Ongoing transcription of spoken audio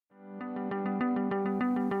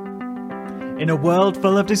In a world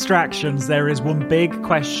full of distractions, there is one big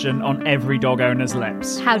question on every dog owner's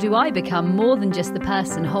lips. How do I become more than just the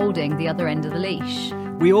person holding the other end of the leash?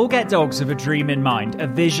 We all get dogs with a dream in mind, a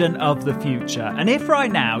vision of the future. And if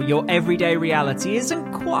right now your everyday reality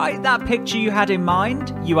isn't quite that picture you had in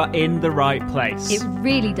mind, you are in the right place. It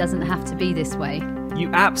really doesn't have to be this way.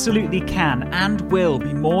 You absolutely can and will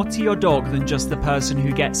be more to your dog than just the person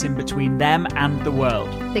who gets in between them and the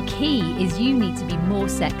world. The key is you need to be more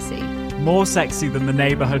sexy. More sexy than the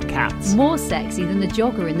neighbourhood cats. More sexy than the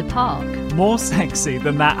jogger in the park. More sexy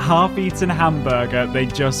than that half-eaten hamburger they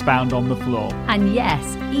just found on the floor. And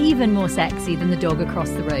yes, even more sexy than the dog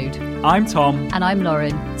across the road. I'm Tom. And I'm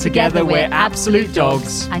Lauren. Together we're Absolute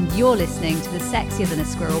Dogs. And you're listening to the Sexier Than a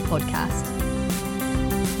Squirrel podcast.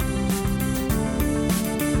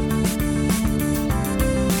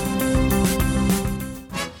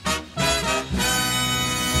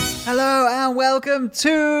 Hello and welcome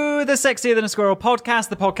to the Sexier Than a Squirrel podcast,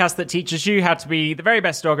 the podcast that teaches you how to be the very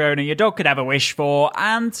best dog owner your dog could ever wish for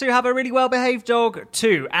and to have a really well-behaved dog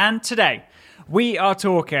too. And today we are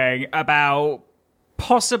talking about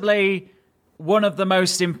possibly one of the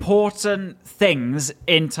most important things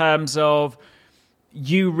in terms of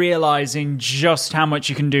you realizing just how much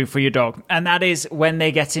you can do for your dog. And that is when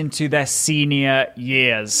they get into their senior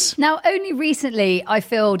years. Now, only recently I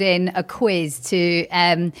filled in a quiz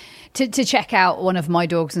to check out one of my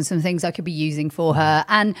dogs and some things I could be using for her.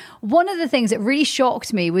 And one of the things that really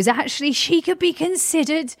shocked me was actually she could be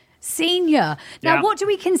considered senior. Now, What do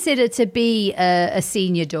we consider to be a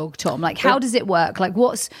senior dog, Tom? Like, how does it work? Like,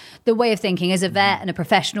 what's the way of thinking as a vet and a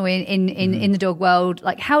professional in the dog world?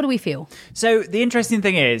 Like, how do we feel? So the interesting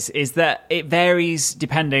thing is that it varies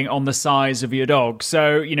depending on the size of your dog.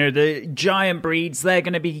 So, you know, the giant breeds, they're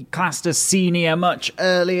going to be classed as senior much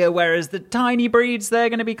earlier, whereas the tiny breeds, they're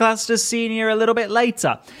going to be classed as senior a little bit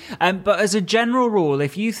later. But as a general rule,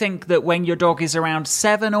 if you think that when your dog is around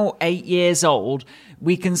 7 or 8 years old,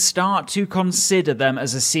 we can start to consider them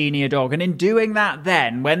as a senior dog. And in doing that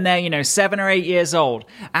then, when they're, 7 or 8 years old,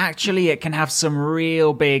 actually it can have some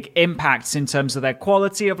real big impacts in terms of their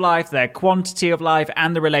quality of life, their quantity of life,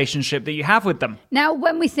 and the relationship that you have with them. Now,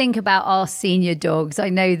 when we think about our senior dogs, I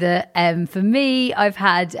know that for me, I've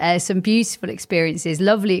had some beautiful experiences,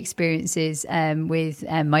 lovely experiences with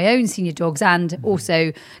my own senior dogs and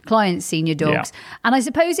also clients' senior dogs. Yeah. And I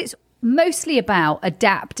suppose it's mostly about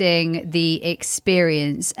adapting the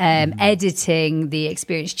experience, editing the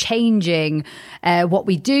experience, changing what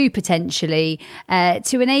we do potentially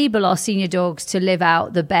to enable our senior dogs to live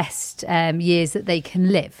out the best years that they can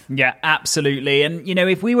live. Yeah, absolutely. And,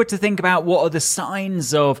 if we were to think about what are the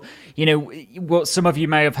signs of, what some of you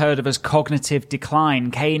may have heard of as cognitive decline,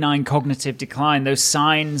 canine cognitive decline, those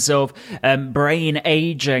signs of brain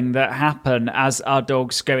aging that happen as our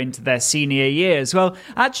dogs go into their senior years. Well,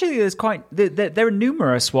 actually, there are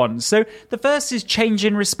numerous ones. So the first is change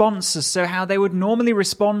in responses. So how they would normally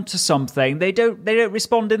respond to something, they don't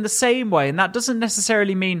respond in the same way. And that doesn't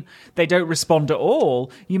necessarily mean they don't respond at all.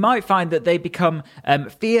 You might find that they become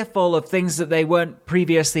fearful of things that they weren't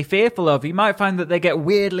previously fearful of. You might find that they get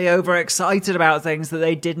weirdly overexcited about things that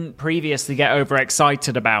they didn't previously get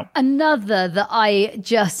overexcited about. Another that I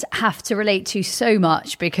just have to relate to so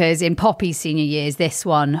much, because in Poppy's senior years, this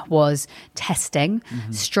one was testing,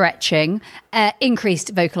 stretching,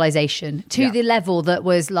 increased vocalization to the level that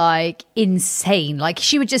was like insane. Like,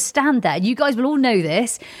 she would just stand there. You guys will all know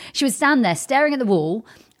this. She would stand there staring at the wall,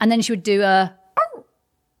 and then she would do a "Ow,"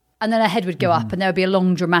 and then her head would go up and there would be a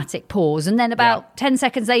long dramatic pause. And then about 10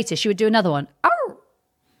 seconds later, she would do another one. "Ow."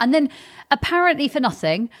 And then apparently for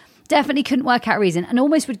nothing, definitely couldn't work out a reason, and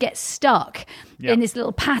almost would get stuck in this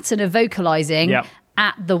little pattern of vocalizing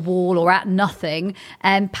at the wall or at nothing,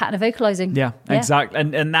 and pattern of vocalizing. Yeah, exactly.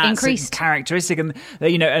 And that's increased. Characteristic. And,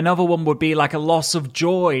 another one would be like a loss of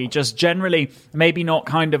joy, just generally maybe not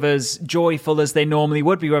kind of as joyful as they normally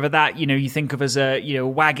would be, whether that, you think of as a,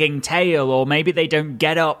 wagging tail, or maybe they don't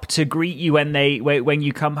get up to greet you when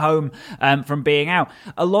you come home from being out.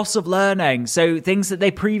 A loss of learning. So things that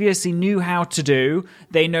they previously knew how to do,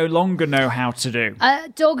 they no longer know how to do. A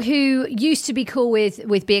dog who used to be cool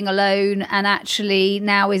with being alone and actually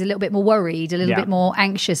now is a little bit more worried, a little bit more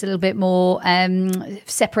anxious, a little bit more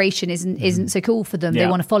separation isn't so cool for them. They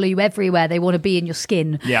want to follow you everywhere. They want to be in your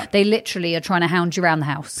skin. They literally are trying to hound you around the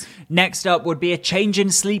house. Next up would be a change in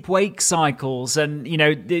sleep-wake cycles. And,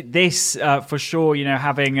 this for sure,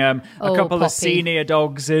 having a couple Poppy. of senior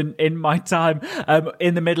dogs in my time,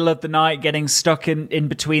 in the middle of the night, getting stuck in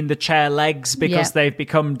between the chair legs because they've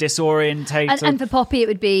become disorientated. And for Poppy, it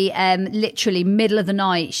would be literally middle of the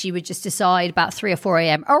night. She would just decide about 3 or 4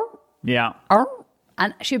 a.m. Yeah.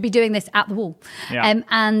 and she would be doing this at the wall. Yeah.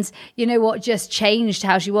 And you know what just changed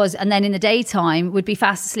how she was, and then in the daytime would be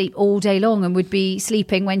fast asleep all day long and would be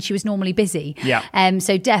sleeping when she was normally busy.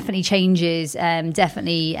 So definitely changes. We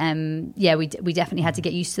definitely had to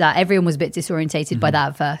get used to that. Everyone was a bit disorientated by that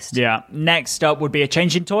at first. Yeah. Next up would be a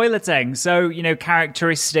change in toileting. So, you know,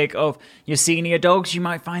 characteristic of your senior dogs, you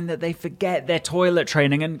might find that they forget their toilet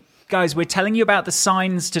training. And guys, we're telling you about the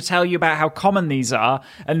signs to tell you about how common these are,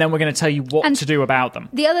 and then we're going to tell you what to do about them.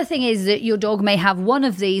 The other thing is that your dog may have one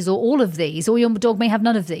of these or all of these, or your dog may have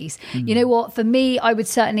none of these. You know what? For me, I would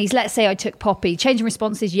certainly, let's say I took Poppy. Changing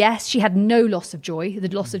responses, yes. She had no loss of joy. The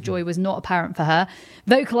loss of joy was not apparent for her.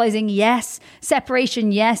 Vocalizing, yes.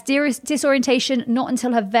 Separation, yes. Disorientation, not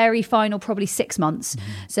until her very final, probably 6 months.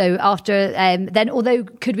 So after then, although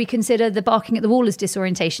could we consider the barking at the wall as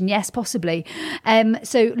disorientation? Yes, possibly.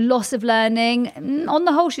 So loss of learning, on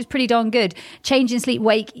the whole, she was pretty darn good. Change in sleep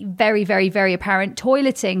wake, very, very, very apparent.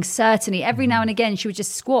 Toileting, certainly. Every now and again, she would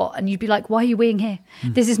just squat and you'd be like, why are you weeing here?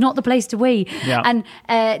 This is not the place to wee. Yeah. And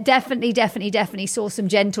definitely saw some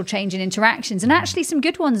gentle change in interactions, and actually some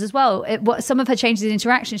good ones as well. Some of her changes in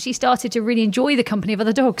interactions, she started to really enjoy the company of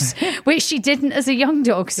other dogs, which she didn't as a young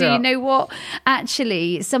dog. So you know what?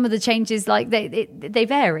 Actually, some of the changes, like they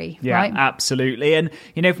vary, right? Absolutely. And,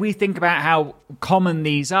 you know, if we think about how common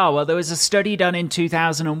these are, well, there was a study done in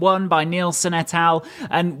 2001 by Nielsen et al.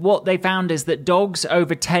 And what they found is that dogs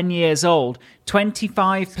over 10 years old,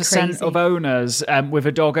 25% of owners with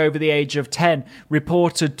a dog over the age of 10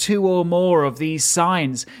 reported 2 or more of these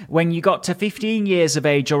signs. When you got to 15 years of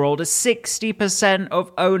age or older, 60%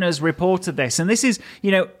 of owners reported this. And this is,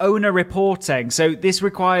 you know, owner reporting. So this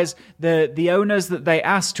requires the owners that they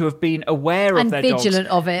asked to have been aware of their dogs. And vigilant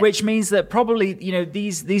of it. Which means that probably, you know,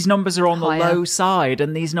 these numbers are on the low side,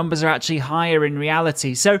 and these numbers are actually higher in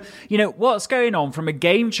reality. So, you know, what's going on from a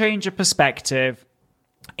game changer perspective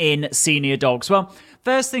in senior dogs? Well,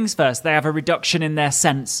 first things first, they have a reduction in their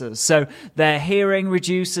sensors. So their hearing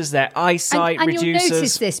reduces, their eyesight reduces. And you'll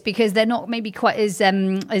notice this because they're not maybe quite as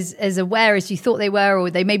aware as you thought they were, or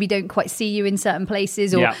they maybe don't quite see you in certain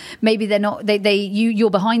places, or maybe they're not, you're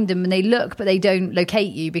behind them and they look, but they don't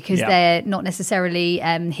locate you because they're not necessarily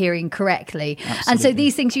hearing correctly. Absolutely. And so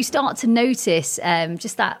these things you start to notice,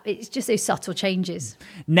 it's just those subtle changes.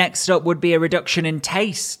 Next up would be a reduction in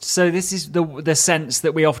taste. So this is the sense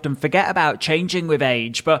that we often forget about changing with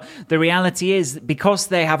age, but the reality is because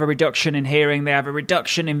they have a reduction in hearing, they have a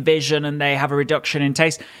reduction in vision, and they have a reduction in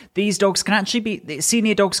taste, these dogs can actually be,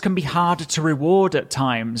 senior dogs can be harder to reward at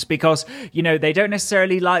times because, you know, they don't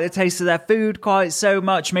necessarily like the taste of their food quite so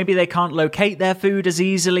much. Maybe they can't locate their food as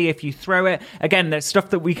easily if you throw it. Again, there's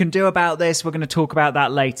stuff that we can do about this. We're going to talk about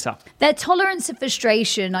that later. Their tolerance of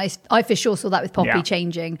frustration, I for sure saw that with Poppy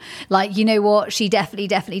changing. Like, you know what, she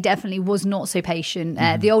definitely was not so patient.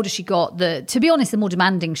 The older she got, to be honest, the more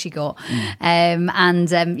demanding she got.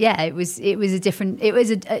 It was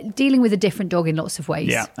dealing with a different dog in lots of ways.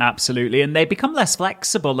 Yeah, absolutely. And they become less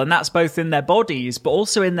flexible, and that's both in their bodies but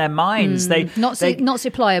also in their minds. Not so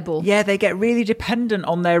pliable. Yeah, they get really dependent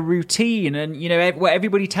on their routine, and you know what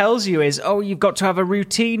everybody tells you is, oh, you've got to have a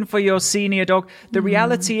routine for your senior dog. The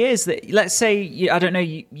reality is that, let's say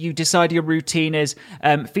you decide your routine is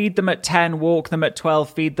feed them at 10, walk them at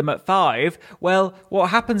 12, feed them at 5. Well,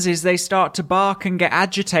 what happens is they start to bark and get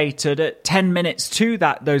agitated at 10 minutes to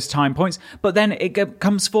those time points, but then it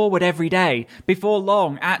comes forward every day. Before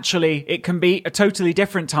long, actually, it can be a totally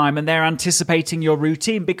different time, and they're anticipating your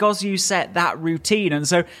routine because you set that routine. And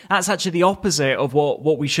so that's actually the opposite of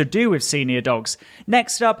what we should do with senior dogs.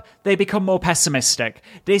 Next up, they become more pessimistic.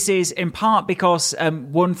 This is in part because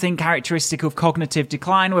one thing characteristic of cognitive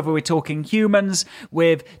decline, whether we're talking humans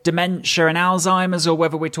with dementia and Alzheimer's or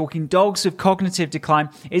whether we're talking dogs with cognitive decline,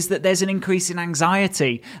 is that there's an increase in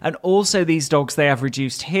anxiety. And also these dogs, they have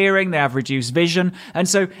reduced hearing, they have reduced vision. And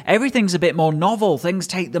so everything's a bit more novel. Things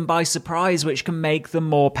take them by surprise, which can make them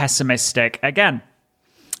more pessimistic again.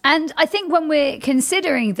 And I think when we're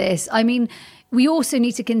considering this, I mean, we also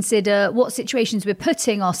need to consider what situations we're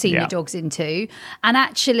putting our senior dogs into, and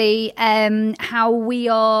actually how we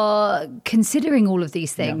are considering all of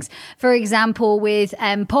these things. For example, with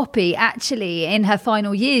Poppy, actually in her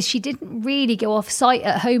final years, she didn't really go off site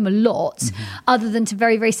at home a lot, other than to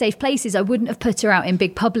very, very safe places. I wouldn't have put her out in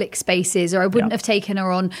big public spaces, or I wouldn't have taken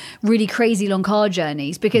her on really crazy long car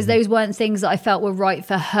journeys, because those weren't things that I felt were right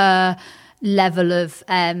for her level of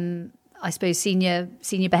I suppose senior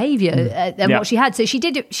behaviour than what she had. So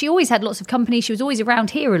she always had lots of company. She was always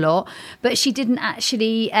around here a lot, but she didn't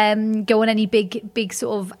actually go on any big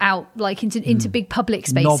sort of out like into big public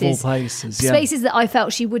spaces, novel places, spaces that I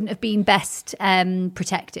felt she wouldn't have been best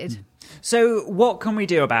protected. So what can we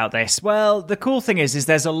do about this? Well, the cool thing is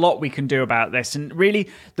there's a lot we can do about this. And really,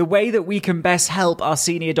 the way that we can best help our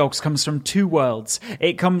senior dogs comes from two worlds.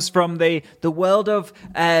 It comes from the world of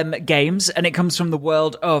games, and it comes from the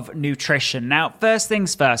world of nutrition. Now, first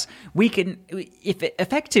things first, we can, if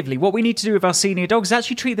effectively, what we need to do with our senior dogs is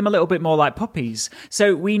actually treat them a little bit more like puppies.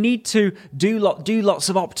 So we need to do lots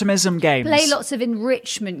of optimism games. Play lots of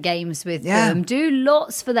enrichment games with them. Do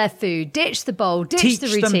lots for their food. Ditch the bowl. Ditch the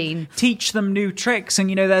routine. Teach them new tricks.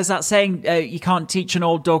 And, there's that saying, you can't teach an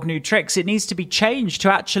old dog new tricks. It needs to be changed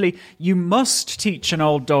to actually, you must teach an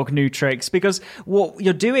old dog new tricks, because what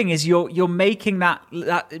you're doing is you're making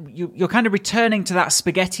you're kind of returning to that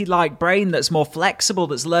spaghetti-like brain that's more flexible,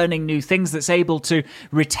 that's learning new things, that's able to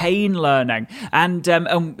retain learning. And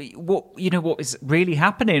what is really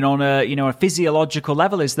happening on a physiological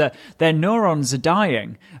level is that their neurons are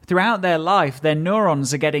dying. Throughout their life, their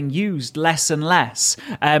neurons are getting used less and less.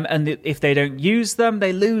 And if they don't use them,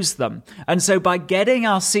 they lose them. And so by getting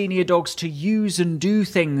our senior dogs to use and do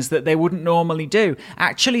things that they wouldn't normally do,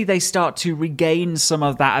 actually they start to regain some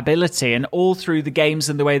of that ability, and all through the games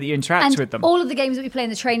and the way that you interact with them. All of the games that we play in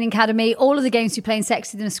the training academy, all of the games we play in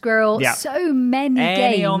Sexy Than a Squirrel, so many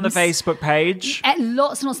games. On the Facebook page.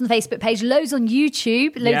 Lots and lots on the Facebook page, loads on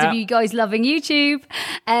YouTube, loads of you guys loving YouTube.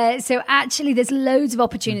 So actually there's loads of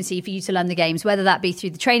opportunity for you to learn the games, whether that be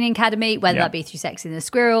through the training academy, whether that be through Sexy Than a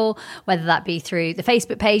Squirrel, whether that be through the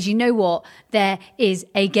Facebook page. You know what? There is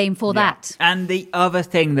a game for that. And the other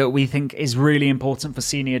thing that we think is really important for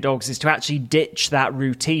senior dogs is to actually ditch that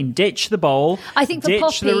routine. Ditch the bowl. I think for ditch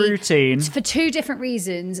Poppy, the routine. For two different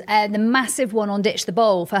reasons. The massive one on ditch the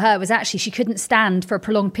bowl for her was actually she couldn't stand for a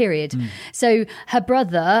prolonged period. So her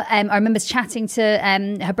brother, I remember chatting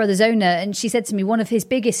to her brother's owner, and she said to me one of his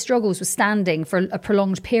biggest struggles was standing for a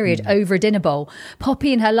prolonged period over a dinner bowl.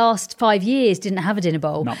 Poppy in her last 5 years didn't have a dinner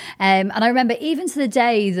bowl. No. And I remember even to the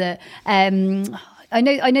day that I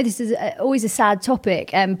know this is always a sad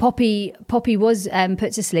topic. Poppy was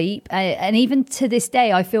put to sleep, and even to this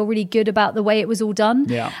day, I feel really good about the way it was all done.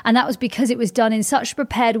 Yeah. And that was because it was done in such a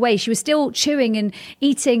prepared way. She was still chewing and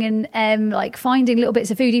eating and like finding little bits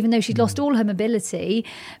of food, even though she'd lost all her mobility,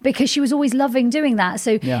 because she was always loving doing that.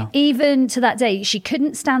 So even to that day, she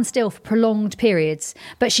couldn't stand still for prolonged periods,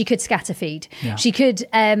 but she could scatter feed. Yeah. She could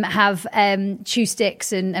have chew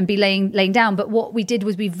sticks and be laying down. But what we did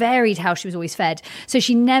was we varied how she was always fed. So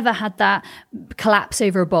she never had that collapse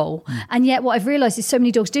over a bowl. And yet what I've realised is so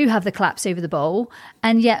many dogs do have the collapse over the bowl,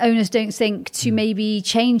 and yet owners don't think to maybe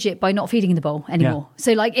change it by not feeding the bowl anymore.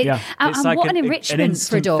 So like it, and like what an enrichment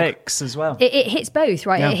for a dog. Fix as well. It hits both,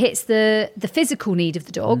 right? It hits the physical need of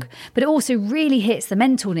the dog, but it also really hits the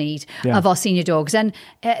mental need of our senior dogs. And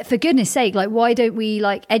for goodness sake, like why don't we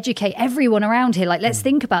like educate everyone around here? Like let's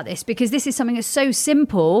think about this, because this is something that's so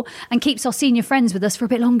simple and keeps our senior friends with us for a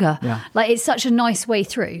bit longer. Like it's such a nice way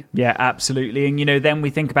through. Yeah, absolutely. And then we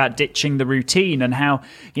think about ditching the routine, and how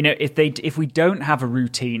if we don't have a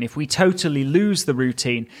routine, if we totally lose the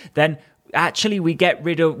routine, then actually we get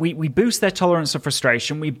rid of, we boost their tolerance of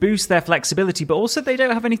frustration, we boost their flexibility, but also they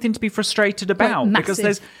don't have anything to be frustrated about,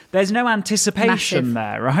 because there's no anticipation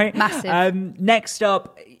there, right? Massive. Next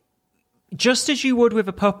up, just as you would with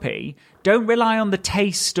a puppy, don't rely on the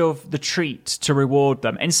taste of the treat to reward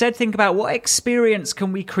them. Instead, think about what experience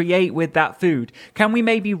can we create with that food? Can we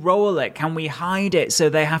maybe roll it? Can we hide it so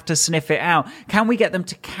they have to sniff it out? Can we get them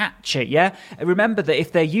to catch it? Yeah. Remember that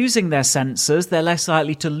if they're using their senses, they're less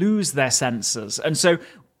likely to lose their senses. And so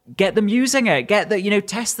get them using it,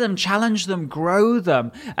 test them, challenge them, grow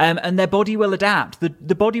them, and their body will adapt.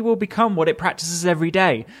 The body will become what it practices every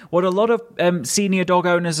day. What a lot of senior dog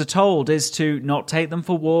owners are told is to not take them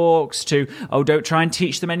for walks, don't try and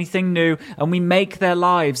teach them anything new, and we make their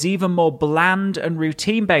lives even more bland and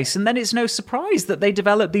routine-based. And then it's no surprise that they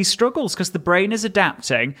develop these struggles, because the brain is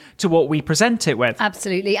adapting to what we present it with.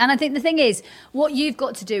 Absolutely. And I think the thing is, what you've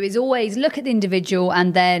got to do is always look at the individual,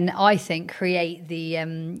 and then I think create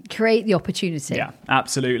the opportunity. Yeah,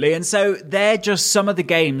 absolutely. And so they're just some of the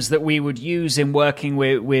games that we would use in working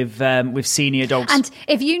with senior dogs. And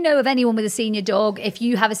if you know of anyone with a senior dog, if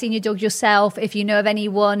you have a senior dog yourself, if you know of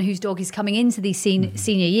anyone whose dog is coming into these senior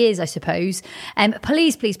years, I suppose,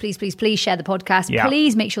 please share the podcast. Yeah.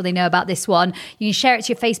 Please make sure they know about this one. You can share it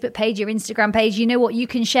to your Facebook page, your Instagram page. You know what? You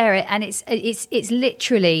can share it, and it's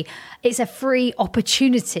literally, it's a free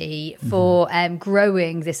opportunity for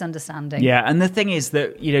growing this understanding. Yeah, and the thing is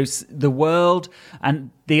that the world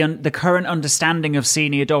and the current understanding of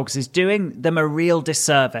senior dogs is doing them a real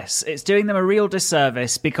disservice. It's doing them a real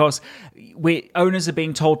disservice because owners are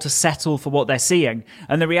being told to settle for what they're seeing.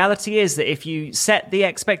 And the reality is that if you set the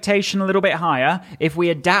expectation a little bit higher, if we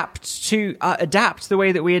adapt the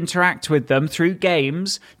way that we interact with them through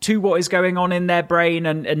games to what is going on in their brain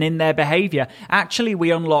and in their behavior, actually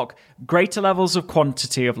we unlock greater levels of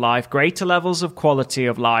quantity of life, greater levels of quality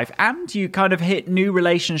of life, and you kind of hit new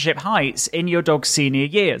relationship heights in your dog's senior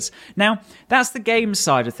years. Now, that's the game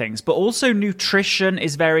side of things, but also nutrition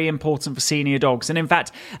is very important for senior dogs. And in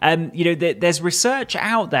fact, there's research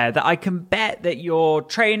out there that I can bet that your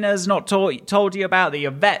trainer's not told you about, that your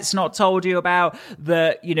vet's not told you about,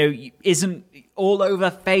 that, isn't all over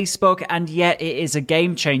Facebook, and yet it is a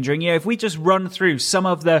game changer. And, if we just run through some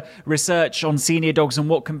of the research on senior dogs and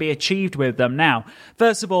what can be achieved with them now.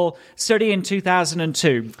 First of all, study in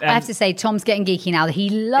 2002. I have to say, Tom's getting geeky now. He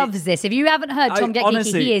loves this. If you haven't heard Tom get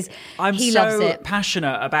geeky, he loves it. I'm so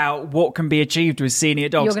passionate about what can be achieved with senior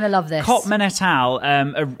dogs. You're going to love this. Kopman et al.,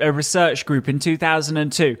 a research group in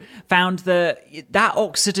 2002, found that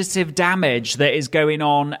oxidative damage that is going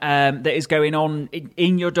on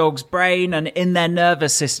in your dog's brain and in their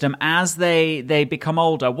nervous system as they become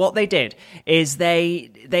older. What they did is they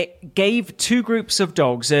gave two groups of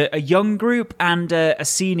dogs, a young group and a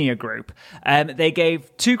senior group. They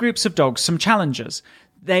gave two groups of dogs some challenges.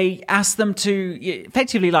 They asked them to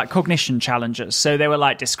effectively like cognition challenges. So they were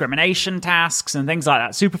like discrimination tasks and things like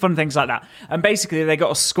that, super fun things like that. And basically they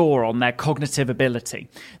got a score on their cognitive ability.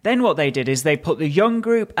 Then what they did is they put the young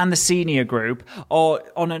group and the senior group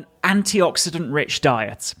on an antioxidant-rich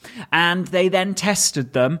diet. And they then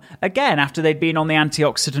tested them again after they'd been on the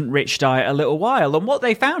antioxidant-rich diet a little while. And what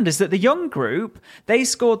they found is that the young group, they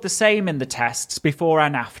scored the same in the tests before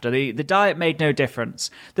and after. The diet made no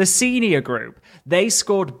difference. The senior group, they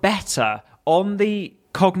scored better on the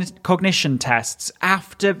cognition tests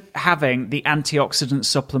after having the antioxidant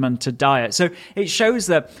supplemented diet. So it shows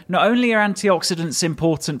that not only are antioxidants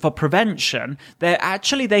important for prevention,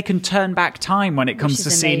 they can turn back time when it comes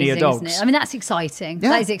to senior dogs. Isn't it? I mean, that's exciting. Yeah.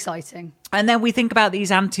 That is exciting. And then we think about these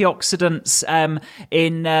antioxidants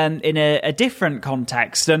in a different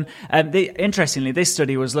context. And interestingly, this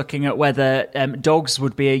study was looking at whether dogs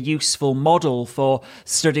would be a useful model for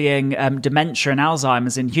studying dementia and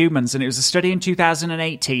Alzheimer's in humans. And it was a study in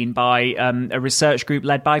 2018 by a research group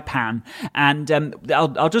led by Pan. And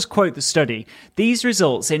I'll just quote the study. These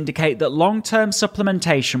results indicate that long-term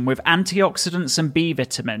supplementation with antioxidants and B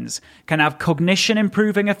vitamins can have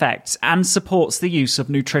cognition-improving effects and supports the use of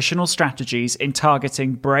nutritional strategies in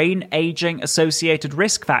targeting brain aging associated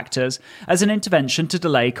risk factors as an intervention to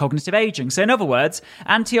delay cognitive aging. So in other words,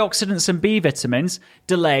 antioxidants and B vitamins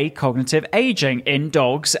delay cognitive aging in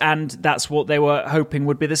dogs, and that's what they were hoping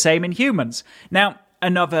would be the same in humans. Now,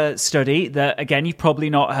 another study that, again, you've probably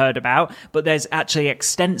not heard about, but there's actually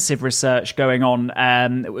extensive research going on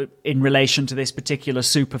in relation to this particular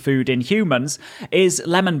superfood in humans, is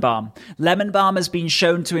lemon balm. Lemon balm has been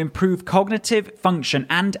shown to improve cognitive function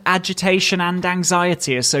and agitation and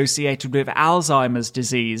anxiety associated with Alzheimer's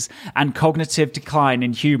disease and cognitive decline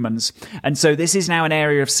in humans. And so this is now an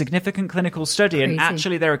area of significant clinical study. Crazy. And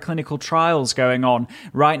actually there are clinical trials going on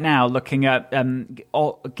right now looking at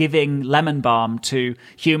giving lemon balm to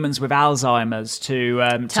humans with Alzheimer's to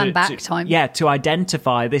turn back time. Yeah, to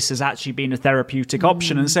identify this has actually been a therapeutic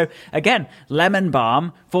option. And so again, lemon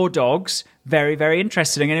balm for dogs, very, very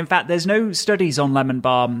interesting. And in fact, there's no studies on lemon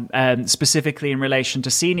balm specifically in relation to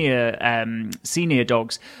senior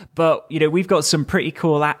dogs. But, we've got some pretty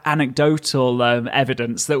cool anecdotal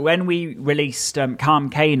evidence that when we released Calm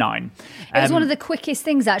Canine... it was one of the quickest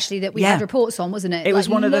things, actually, that we had reports on, wasn't it? It was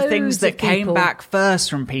one of the things that came back first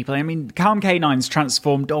from people. I mean, Calm Canine's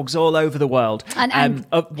transformed dogs all over the world, and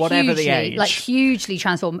of whatever hugely, the age. Hugely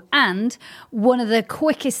transformed. And one of the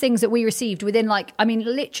quickest things that we received within,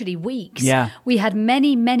 literally weeks. Yeah. We had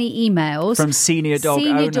many, many emails from senior dog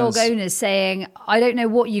owners saying, I don't know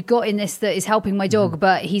what you got in this that is helping my dog,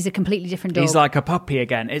 but he's a completely different dog. He's like a puppy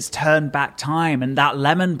again. It's turned back time, and that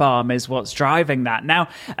lemon balm is what's driving that. Now,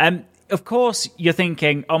 of course, you're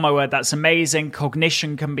thinking, oh my word, that's amazing.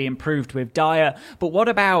 Cognition can be improved with diet. But what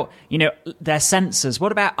about, their senses?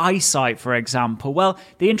 What about eyesight, for example? Well,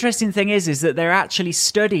 the interesting thing is that there are actually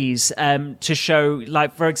studies to show,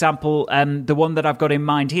 like, for example, the one that I've got in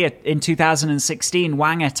mind here, in 2016,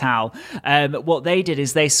 Wang et al., what they did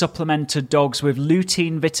is they supplemented dogs with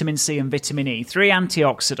lutein, vitamin C, and vitamin E, 3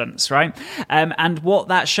 antioxidants, right? And what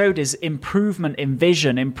that showed is improvement in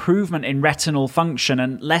vision, improvement in retinal function,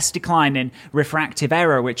 and less decline decline in refractive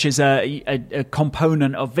error, which is a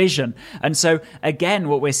component of vision. And so, again,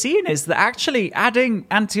 what we're seeing is that actually adding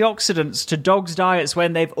antioxidants to dogs' diets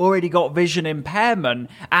when they've already got vision impairment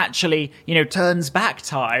actually, turns back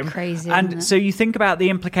time. Crazy. And so you think about the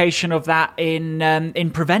implication of that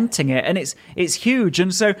in preventing it, and it's huge.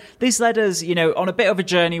 And so this led us, on a bit of a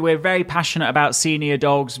journey. We're very passionate about senior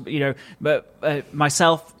dogs, but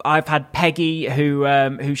myself, I've had Peggy,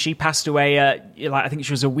 who she passed away I think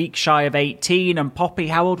she was a week shy of 18, and Poppy,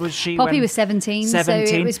 how old was she? Poppy was 17, so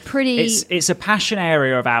it was pretty... It's a passion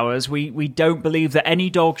area of ours. We don't believe that any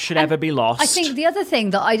dog should ever be lost. I think the other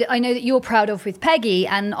thing that I know that you're proud of with Peggy,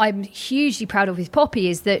 and I'm hugely proud of with Poppy,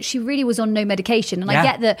 is that she really was on no medication. And I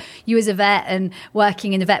get that you as a vet and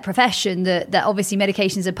working in the vet profession, that obviously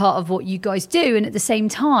medications are part of what you guys do, and at the same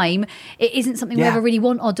time, it isn't something we ever really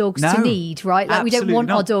want our dogs to need, right? Like, we don't want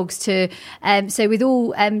our dogs to... so with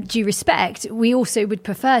all due respect, we also would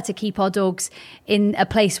prefer to keep our dogs in a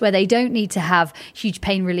place where they don't need to have huge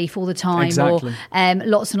pain relief all the time, or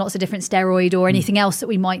lots and lots of different steroid or anything else that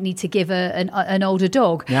we might need to give an older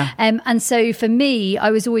dog. And so for me,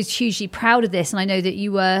 I was always hugely proud of this, and I know that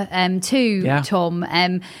you were too, Tom.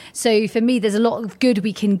 So for me, there's a lot of good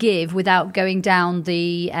we can give without going down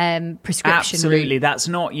the prescription Absolutely. route. That's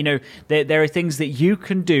not, there are things that you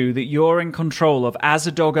can do that you're in control of as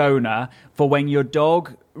a dog owner for when your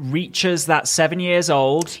dog reaches that 7 years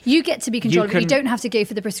old. You get to be controlled. You don't have to go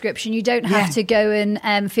for the prescription. You don't have to go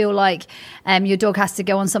and feel like your dog has to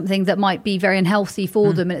go on something that might be very unhealthy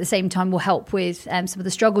for them, and at the same time will help with some of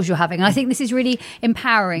the struggles you're having. And I think this is really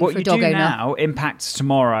empowering for a dog owner. What you do now impacts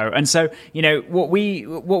tomorrow. And so, what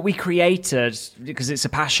we created, because it's a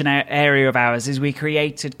passion area of ours, is we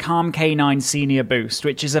created Calm K9 Senior Boost,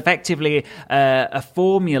 which is effectively a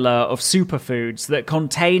formula of superfoods that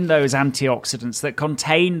contain those antioxidants, that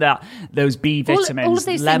contain those B vitamins, all of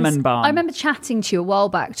those lemon things. balm. I remember chatting to you a while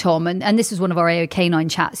back, Tom, and this was one of our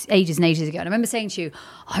AOK9 chats ages and ages ago. And I remember saying to you,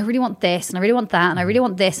 I really want this, and I really want that, and I really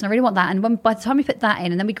want this, and I really want that. And by the time we put that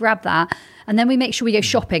in, and then we grab that, and then we make sure we go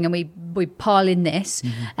shopping and we pile in this.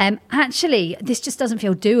 Actually, this just doesn't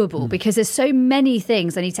feel doable because there's so many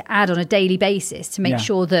things I need to add on a daily basis to make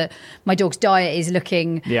sure that my dog's diet is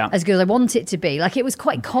looking as good as I want it to be. Like, it was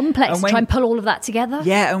quite complex to try and pull all of that together.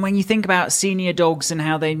 Yeah, and when you think about senior dogs and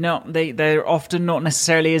how they're often not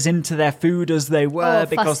necessarily as into their food as they were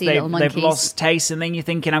because they've lost taste, and then you're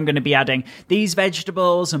thinking, I'm going to be adding these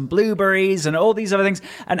vegetables and blueberries and all these other things,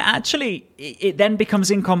 and actually it then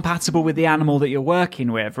becomes incompatible with the animal that you're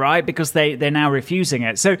working with, right? Because they're now refusing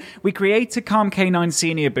it. So we created Calm K9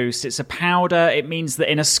 Senior Boost. It's a powder. It means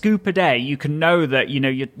that in a scoop a day, you can know that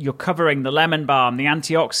you're covering the lemon balm, the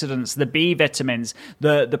antioxidants, the B vitamins,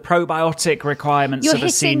 the probiotic requirements of a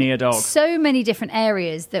senior dog. So many different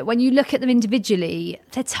areas that when you look at them individually,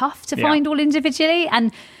 they're tough to find all individually.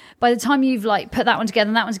 And by the time you've put that one together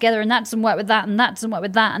and that one together, and that doesn't work with that, and that doesn't work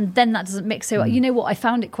with that, and then that doesn't mix. So you know what? I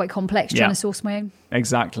found it quite complex trying to source my own.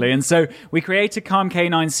 Exactly. And so we created Calm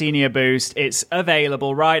K9 Senior Boost. It's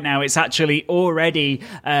available right now. It's actually already,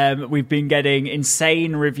 we've been getting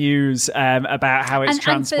insane reviews about how it's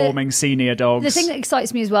transforming senior dogs. The thing that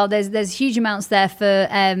excites me as well, there's huge amounts there for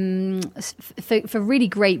really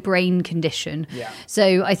great brain condition.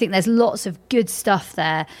 So I think there's lots of good stuff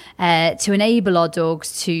there to enable our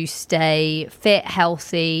dogs to stay fit,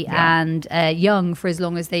 healthy, and young for as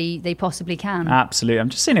long as they possibly can. Absolutely. I'm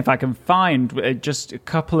just seeing if I can find just a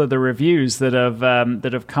couple of the reviews that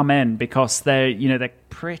have come in, because they're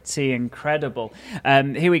pretty incredible.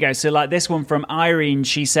 Here we go. So this one from Irene,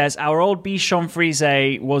 she says, our old Bichon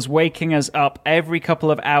Frise was waking us up every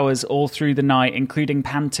couple of hours all through the night, including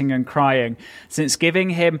panting and crying. Since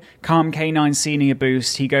giving him Calm K9 Senior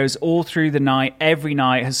Boost, he goes all through the night, every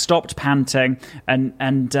night, has stopped panting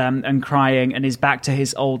and crying, and is back to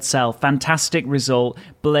his old self. Fantastic result.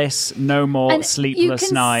 Bliss. No more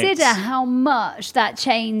sleepless nights. You consider how much that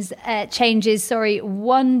changes.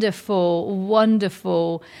 Wonderful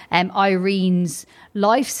Irene's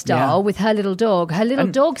lifestyle with her little dog. Her little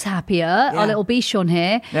dog's happier, our little Bichon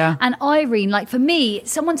here. And Irene, for me,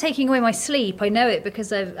 someone taking away my sleep, I know it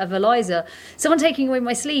because of Eliza, someone taking away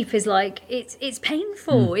my sleep is it's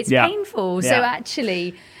painful. It's painful. So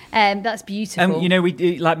actually... that's beautiful. We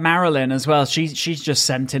do, Marilyn as well. She's just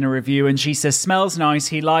sent in a review, and she says, smells nice,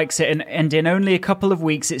 he likes it, and in only a couple of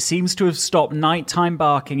weeks it seems to have stopped nighttime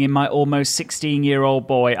barking in my almost 16-year-old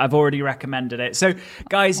boy. I've already recommended it. So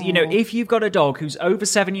guys, if you've got a dog who's over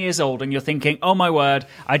 7 years old and you're thinking, oh my word,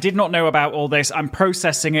 I did not know about all this, I'm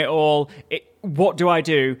processing it all, what do I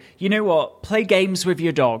do? You know what? Play games with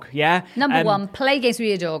your dog, yeah? Number one, play games with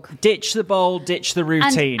your dog. Ditch the bowl, ditch the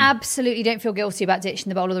routine. And absolutely don't feel guilty about ditching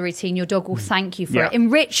the bowl or the routine. Your dog will thank you for it.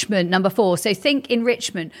 Enrichment, number 4. So think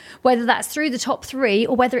enrichment, whether that's through the top 3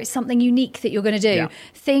 or whether it's something unique that you're going to do. Yeah.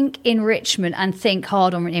 Think enrichment and think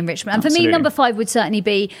hard on enrichment. And for me, number 5 would certainly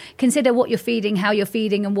be consider what you're feeding, how you're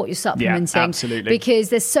feeding, and what you're supplementing. Yeah, absolutely. Because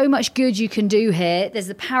there's so much good you can do here. There's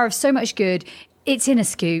the power of so much good. It's in a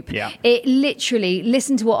scoop. Yeah. It literally,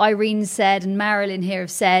 listen to what Irene said and Marilyn here have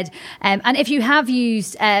said. And if you have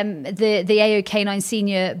used the AO Canine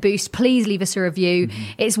Senior Boost, please leave us a review. Mm-hmm.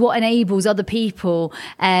 It's what enables other people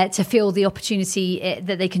to feel the opportunity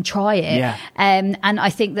that they can try it. Yeah. And I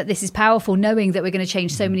think that this is powerful, knowing that we're going to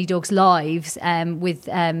change so many dogs' lives with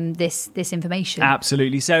this information.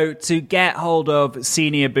 Absolutely. So to get hold of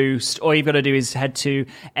Senior Boost, all you've got to do is head to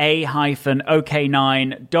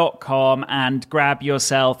a-ok9.com and grab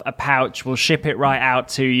yourself a pouch. We'll ship it right out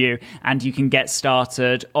to you and you can get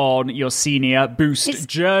started on your Senior Boost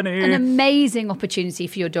journey. An amazing opportunity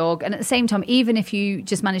for your dog. And at the same time, even if you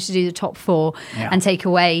just manage to do the top 4 and take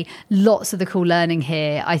away lots of the cool learning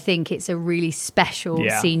here, I think it's a really special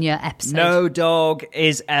senior episode. No dog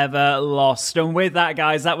is ever lost. And with that,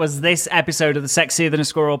 guys, that was this episode of the Sexier Than a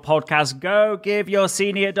Squirrel podcast. Go give your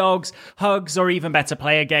senior dogs hugs, or even better,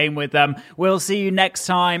 play a game with them. We'll see you next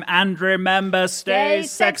time. And remember, stay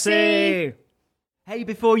sexy. Hey,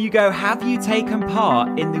 before you go, have you taken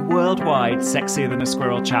part in the worldwide Sexier Than a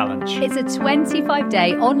Squirrel challenge? It's a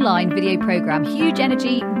 25-day online video program, huge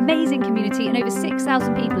energy, amazing community, and over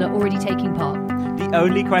 6,000 people are already taking part. The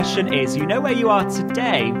only question is, you know where you are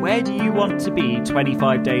today, where do you want to be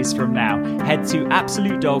 25 days from now? Head to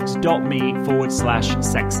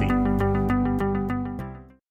absolutedogs.me/sexy.